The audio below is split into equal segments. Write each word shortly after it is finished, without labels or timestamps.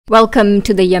Welcome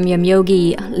to the Yum Yum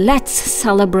Yogi. Let's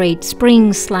celebrate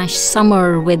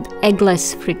spring/summer with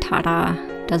eggless frittata.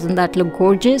 Doesn't that look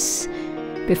gorgeous?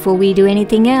 Before we do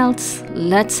anything else,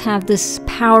 let's have this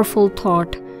powerful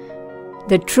thought.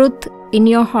 The truth in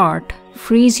your heart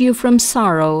frees you from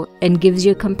sorrow and gives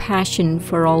you compassion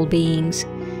for all beings.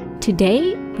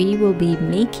 Today, we will be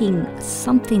making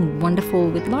something wonderful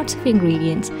with lots of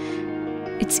ingredients.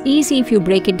 It's easy if you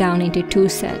break it down into two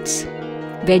sets.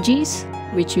 Veggies,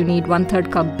 which you need 1/3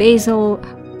 cup basil,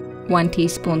 1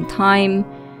 teaspoon thyme,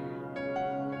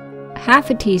 half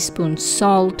a teaspoon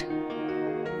salt,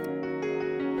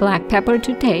 black pepper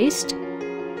to taste,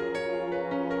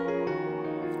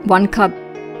 1 cup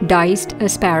diced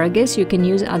asparagus. You can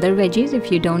use other veggies if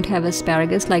you don't have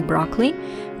asparagus like broccoli,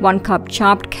 1 cup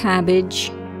chopped cabbage,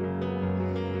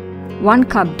 1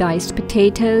 cup diced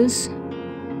potatoes,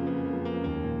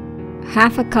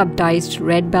 half a cup diced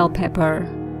red bell pepper,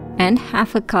 and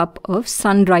half a cup of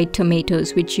sun-dried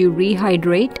tomatoes, which you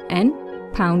rehydrate and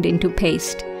pound into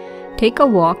paste. Take a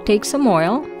wok, take some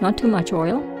oil, not too much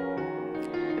oil.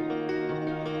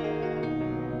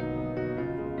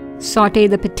 Saute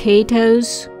the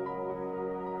potatoes.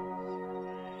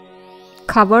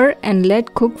 Cover and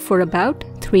let cook for about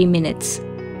 3 minutes.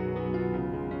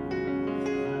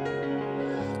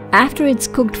 After it's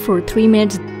cooked for 3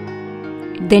 minutes,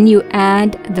 then you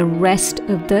add the rest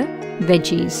of the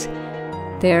veggies.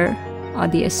 There are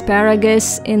the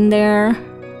asparagus in there,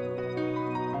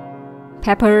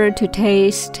 pepper to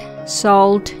taste,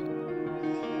 salt,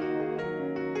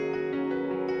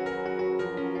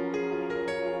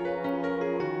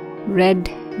 red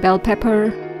bell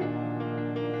pepper,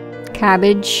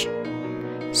 cabbage.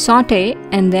 Saute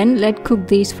and then let cook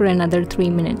these for another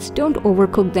 3 minutes. Don't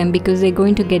overcook them because they're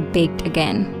going to get baked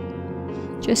again.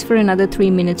 Just for another 3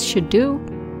 minutes should do.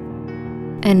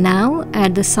 And now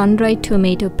add the sun-dried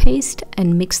tomato paste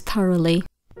and mix thoroughly.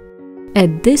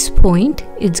 At this point,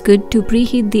 it's good to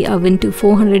preheat the oven to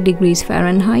 400 degrees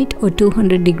Fahrenheit or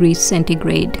 200 degrees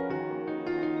centigrade.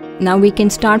 Now we can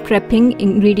start prepping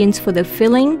ingredients for the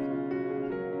filling.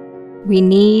 We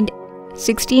need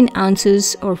 16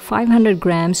 ounces or 500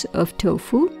 grams of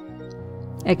tofu.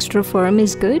 Extra firm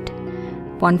is good.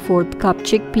 1/4 cup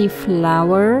chickpea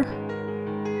flour,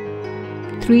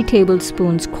 3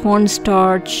 tablespoons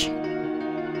cornstarch,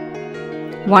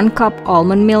 1 cup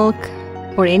almond milk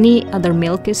or any other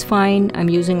milk is fine. I'm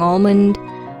using almond,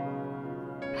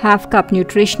 half cup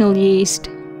nutritional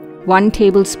yeast, 1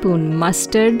 tablespoon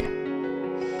mustard,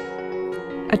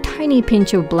 a tiny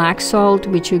pinch of black salt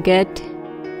which you get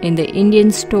in the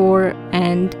Indian store,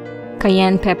 and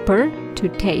cayenne pepper to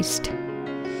taste.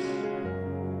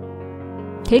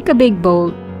 Take a big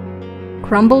bowl,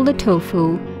 crumble the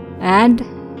tofu, add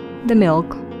the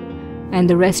milk and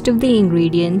the rest of the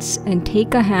ingredients and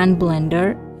take a hand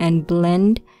blender and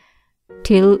blend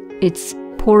till it's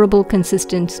pourable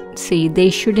consistency.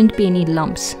 There shouldn't be any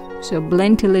lumps. So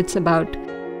blend till it's about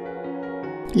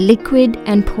liquid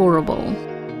and pourable.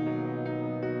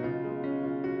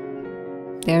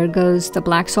 There goes the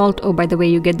black salt. Oh, by the way,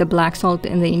 you get the black salt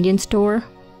in the Indian store.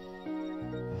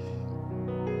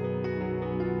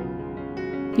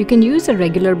 You can use a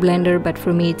regular blender, but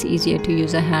for me it's easier to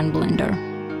use a hand blender.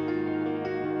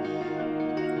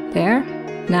 There.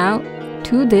 Now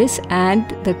to this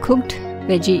add the cooked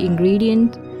veggie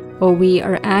ingredient, or we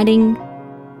are adding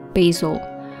basil.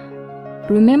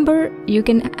 Remember, you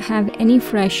can have any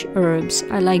fresh herbs.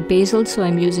 I like basil, so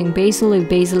I'm using basil. If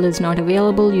basil is not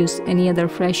available, use any other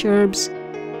fresh herbs.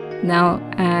 Now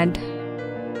add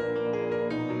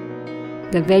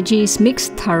the veggies, mix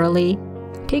thoroughly.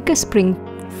 Take a spring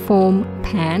foam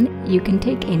pan. You can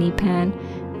take any pan,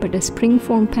 but a spring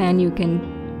foam pan you can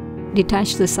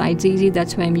detach the sides easy.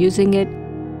 That's why I'm using it.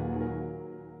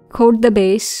 Coat the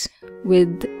base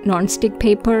with non-stick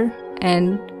paper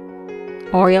and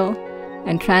oil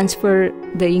and transfer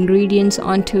the ingredients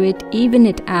onto it. Even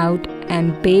it out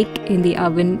and bake in the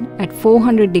oven at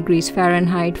 400 degrees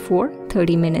Fahrenheit for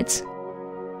 30 minutes.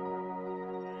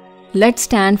 Let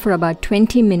stand for about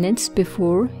 20 minutes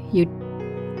before you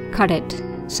cut it.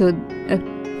 So a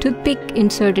toothpick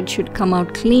inserted should come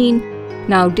out clean.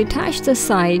 Now detach the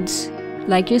sides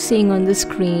like you're seeing on the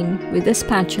screen with a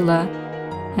spatula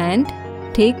and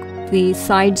take the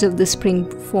sides of the spring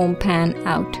foam pan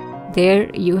out. There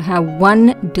you have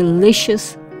one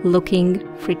delicious looking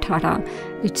frittata.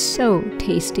 It's so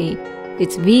tasty.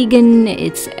 It's vegan,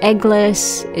 it's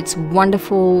eggless, it's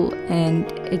wonderful, and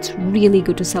it's really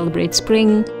good to celebrate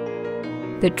spring.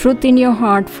 The truth in your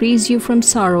heart frees you from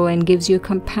sorrow and gives you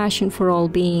compassion for all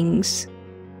beings.